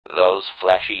those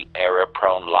fleshy,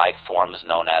 error-prone life forms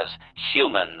known as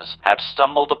humans have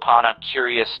stumbled upon a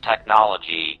curious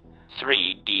technology,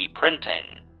 3D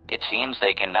printing. It seems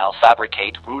they can now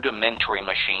fabricate rudimentary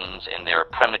machines in their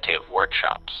primitive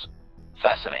workshops.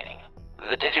 Fascinating.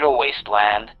 The digital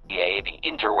wasteland, yea, the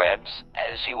interwebs,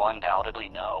 as you undoubtedly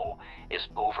know, is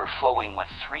overflowing with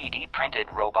 3D printed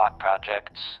robot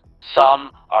projects. Some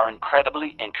are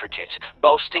incredibly intricate,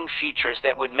 boasting features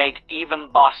that would make even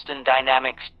Boston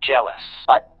Dynamics jealous.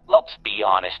 But let's be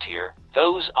honest here,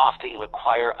 those often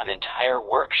require an entire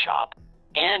workshop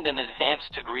and an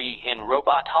advanced degree in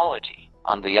robotology.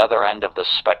 On the other end of the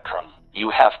spectrum, you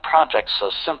have projects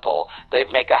so simple they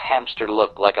make a hamster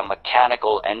look like a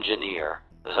mechanical engineer.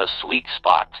 The sweet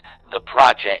spot, the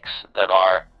projects that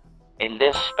are. In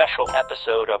this special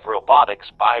episode of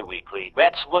Robotics Biweekly,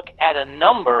 let's look at a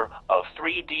number of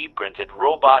 3D printed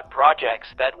robot projects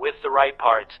that, with the right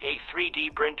parts, a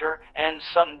 3D printer, and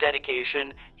some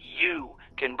dedication, you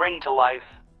can bring to life.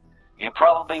 You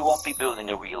probably won't be building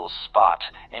a real spot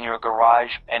in your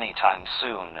garage anytime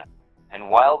soon. And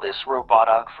while this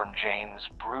robotic from James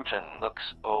Bruton looks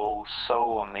oh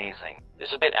so amazing,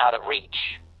 it's a bit out of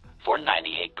reach for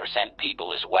 98%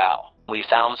 people as well. We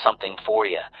found something for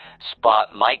you.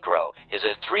 Spot Micro is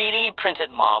a 3D printed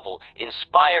model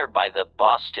inspired by the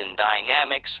Boston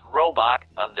Dynamics robot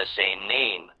of the same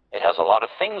name. It has a lot of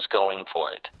things going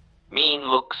for it. Mean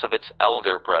looks of its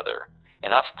elder brother,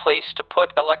 enough place to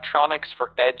put electronics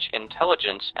for edge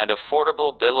intelligence, and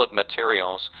affordable bill of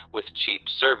materials with cheap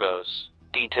servos.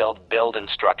 Detailed build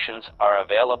instructions are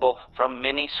available from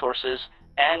many sources,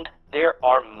 and there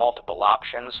are multiple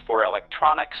options for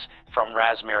electronics from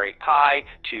Raspberry Pi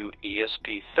to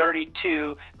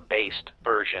ESP32 based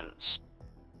versions.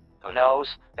 Who knows,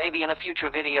 maybe in a future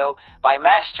video, my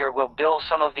master will build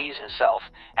some of these himself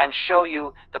and show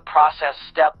you the process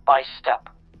step by step.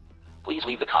 Please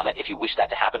leave a comment if you wish that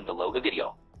to happen below the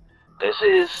video. This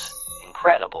is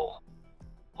incredible.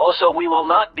 Also, we will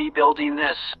not be building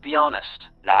this, be honest.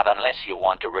 Not unless you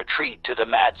want to retreat to the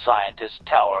mad scientist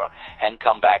tower and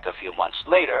come back a few months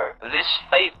later. This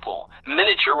faithful,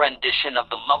 miniature rendition of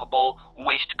the lovable,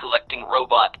 waste-collecting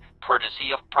robot,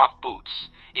 courtesy of Prof Boots,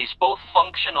 is both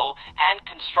functional and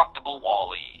constructible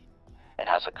Wall-E. It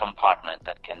has a compartment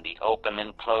that can be opened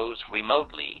and closed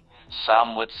remotely.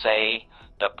 Some would say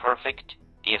the perfect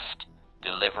gift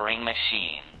delivering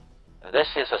machine. This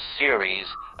is a series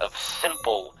of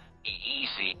simple,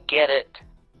 easy, get it,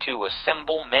 to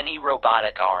assemble many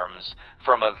robotic arms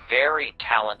from a very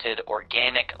talented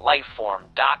organic life form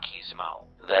Cozmars.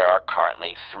 There are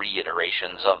currently 3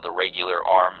 iterations of the regular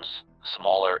arms,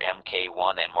 smaller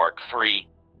Mk1 and Mark III,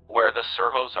 where the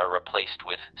servos are replaced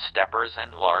with steppers,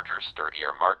 and larger,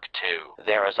 sturdier Mark II.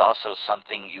 There is also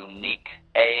something unique,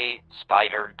 a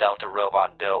Spider Delta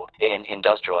robot build. In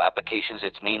industrial applications,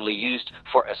 it's mainly used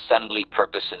for assembly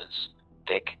purposes,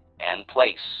 pick and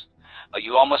place.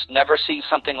 You almost never see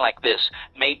something like this,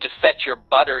 made to fetch your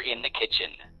butter in the kitchen.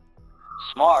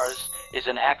 SMARS is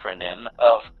an acronym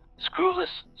of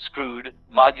Screwless, Screwed,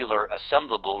 Modular,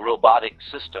 Assemblable Robotic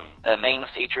System. The main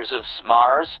features of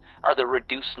SMARS are the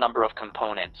reduced number of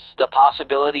components, the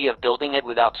possibility of building it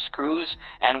without screws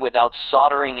and without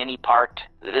soldering any part.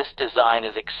 This design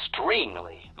is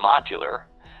extremely modular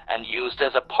and used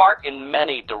as a part in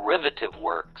many derivative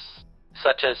works,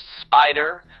 such as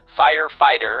Spider,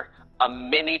 Firefighter, a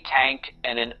mini tank,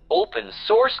 and an open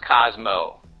source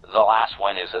Cozmo. The last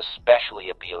one is especially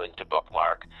appealing to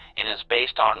bookmark and is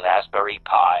based on Raspberry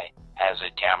Pi, has a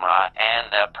camera,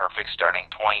 and a perfect starting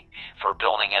point for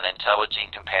building an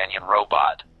intelligent companion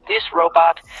robot. This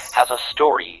robot has a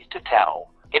story to tell.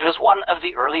 It was one of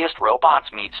the earliest robots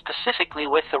made specifically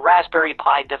with the Raspberry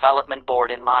Pi development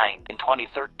board in mind. In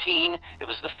 2013, it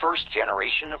was the first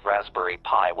generation of Raspberry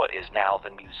Pi, what is now the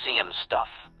museum stuff.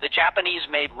 The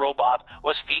Japanese-made robot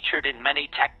was featured in many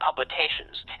tech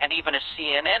publications, and even a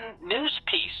CNN news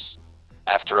piece.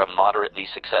 After a moderately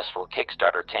successful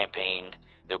Kickstarter campaign,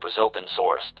 it was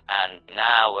open-sourced and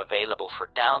now available for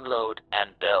download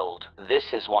and build. This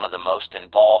is one of the most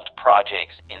involved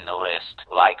projects in the list,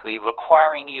 likely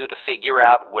requiring you to figure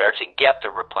out where to get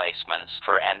the replacements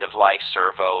for end-of-life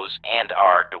servos and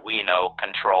Arduino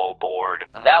control board.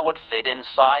 That would fit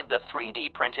inside the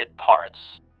 3D printed parts.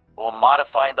 We'll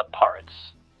modify the parts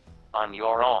on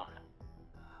your own.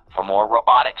 For more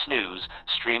robotics news,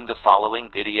 stream the following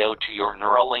video to your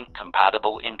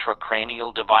Neuralink-compatible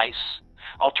intracranial device.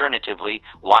 Alternatively,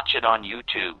 watch it on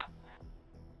YouTube.